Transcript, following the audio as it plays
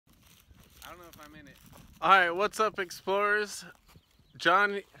don't know if I'm in it. Alright, what's up, explorers?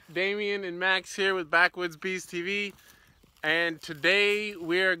 John, Damien, and Max here with Backwoods Bees TV, and today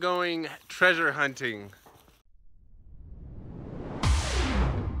we are going treasure hunting.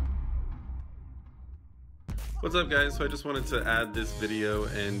 What's up, guys? So I just wanted to add this video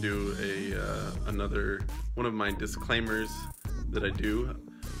and do another one of my disclaimers that I do.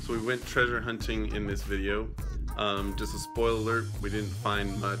 So we went treasure hunting in this video. Just a spoiler alert, we didn't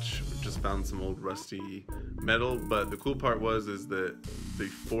find much, we just found some old rusty metal, but the cool part was that the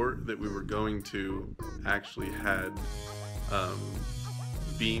fort that we were going to actually had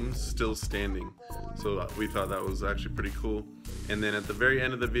beams still standing, so we thought that was actually pretty cool. And then at the very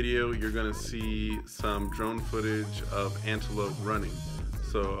end of the video, you're gonna see some drone footage of Antelope running.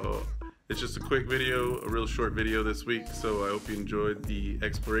 So it's just a quick video, a real short video this week, so I hope you enjoyed the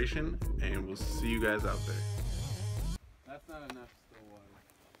exploration, and we'll see you guys out there. That's not enough still water.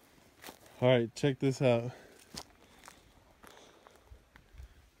 Alright, check this out.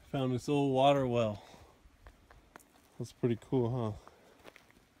 Found this old water well. That's pretty cool,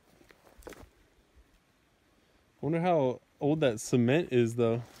 huh? Wonder how old that cement is,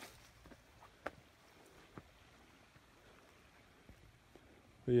 though.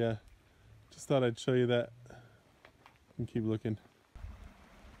 But yeah, just thought I'd show you that and keep looking.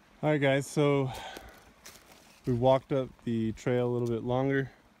 Alright guys, so we walked up the trail a little bit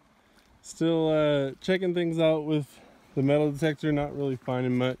longer. Still checking things out with the metal detector, not really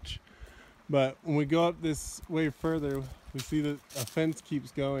finding much. But when we go up this way further, we see that a fence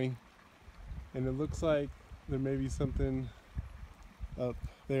keeps going. And it looks like there may be something up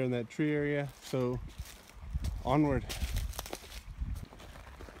there in that tree area. So onward.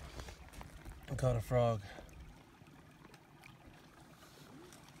 I caught a frog.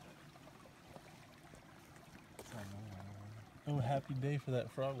 Oh, happy day for that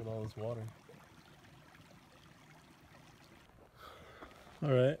frog with all this water.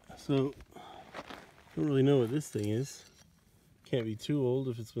 Alright, so don't really know what this thing is. Can't be too old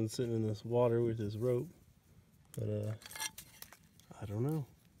if it's been sitting in this water with this rope. But I don't know.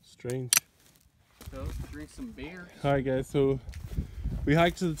 Strange. So drink some beer. Alright guys, so we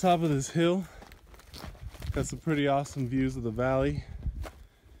hiked to the top of this hill. Got some pretty awesome views of the valley.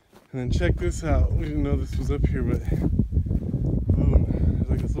 And then check this out. We didn't know this was up here, but there's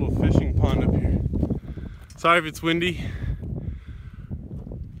like this little fishing pond up here. Sorry if it's windy.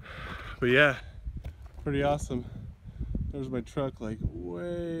 But yeah, pretty awesome. There's my truck like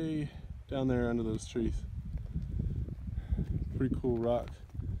way down there under those trees. Pretty cool rock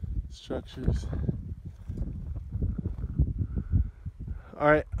structures.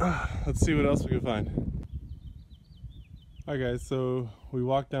 Alright, let's see what else we can find. Alright guys, so we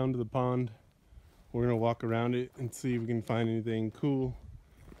walked down to the pond. We're gonna walk around it and see if we can find anything cool.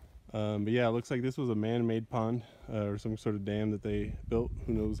 But yeah, it looks like this was a man-made pond or some sort of dam that they built,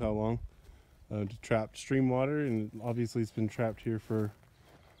 who knows how long, to trap stream water, and obviously it's been trapped here for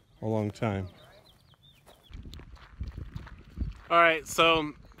a long time. Alright,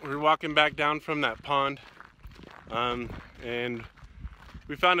 so we're walking back down from that pond, and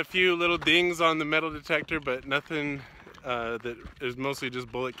we found a few little dings on the metal detector, but nothing that is mostly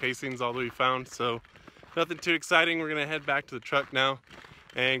just bullet casings, all that we found, so nothing too exciting. We're gonna head back to the truck now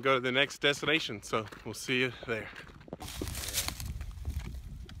and go to the next destination, so we'll see you there.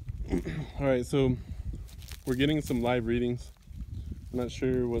 Alright, so we're getting some live readings. I'm not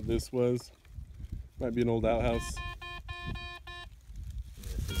sure what this was. Might be an old outhouse.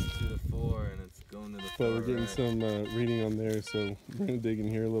 This is 2 to 4 and it's going to the But we're getting some reading on there, so we're gonna dig in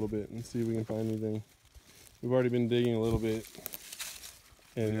here a little bit and see if we can find anything. We've already been digging a little bit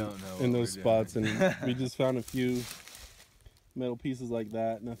in those spots, and we just found a few metal pieces like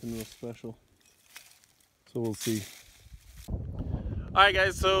that, nothing real special. So we'll see. Alright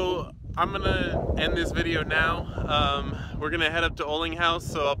guys, so I'm gonna end this video now. We're gonna head up to Olinghouse,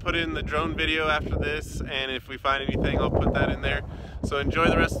 so I'll put in the drone video after this, and if we find anything I'll put that in there. So enjoy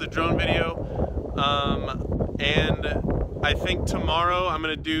the rest of the drone video. And I think tomorrow I'm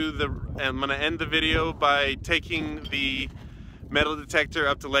gonna end the video by taking the metal detector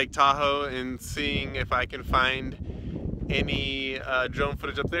up to Lake Tahoe and seeing if I can find any drone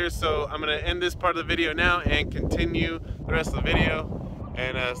footage up there. So I'm gonna end this part of the video now and continue the rest of the video,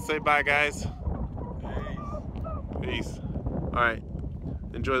 and say bye guys. Peace. All right,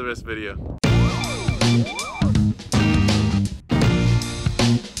 enjoy the rest of the video.